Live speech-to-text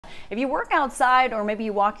If you work outside or maybe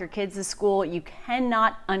you walk your kids to school, you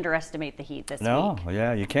cannot underestimate the heat this week. No,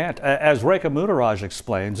 yeah, you can't. As Rekha Mudaraj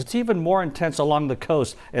explains, it's even more intense along the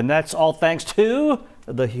coast, and that's all thanks to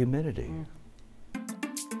the humidity.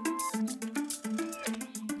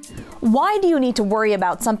 Why do you need to worry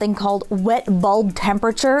about something called wet bulb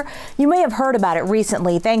temperature? You may have heard about it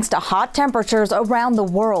recently thanks to hot temperatures around the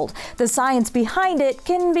world. The science behind it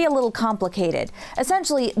can be a little complicated.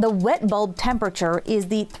 Essentially, the wet bulb temperature is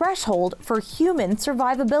the threshold for human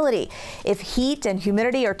survivability. If heat and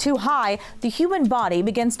humidity are too high, the human body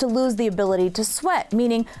begins to lose the ability to sweat,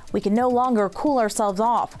 meaning we can no longer cool ourselves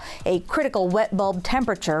off. A critical wet bulb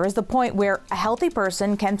temperature is the point where a healthy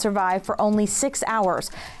person can survive for only 6 hours.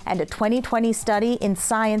 And a 2020 study in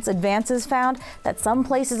Science Advances found that some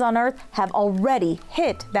places on Earth have already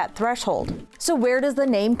hit that threshold. So where does the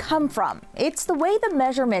name come from? It's the way the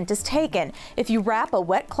measurement is taken. If you wrap a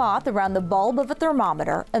wet cloth around the bulb of a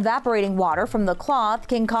thermometer, evaporating water from the cloth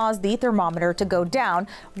can cause the thermometer to go down,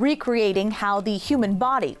 recreating how the human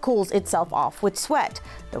body cools itself off with sweat.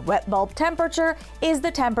 The wet bulb temperature is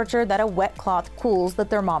the temperature that a wet cloth cools the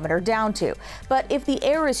thermometer down to. But if the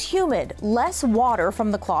air is humid, less water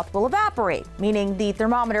from the cloth will evaporate, meaning the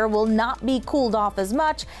thermometer will not be cooled off as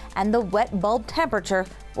much and the wet bulb temperature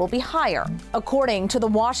will be higher. According to the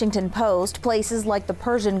Washington Post, places like the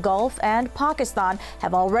Persian Gulf and Pakistan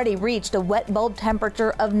have already reached a wet bulb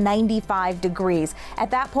temperature of 95 degrees.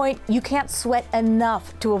 At that point, you can't sweat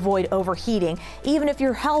enough to avoid overheating. Even if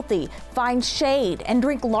you're healthy, find shade, and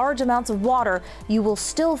drink large amounts of water, you will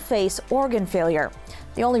still face organ failure.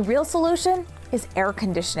 The only real solution is air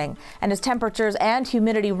conditioning. And as temperatures and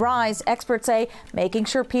humidity rise, experts say making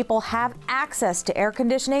sure people have access to air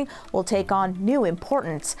conditioning will take on new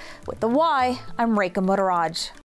importance. With the Why, I'm Rekha Mudaraj.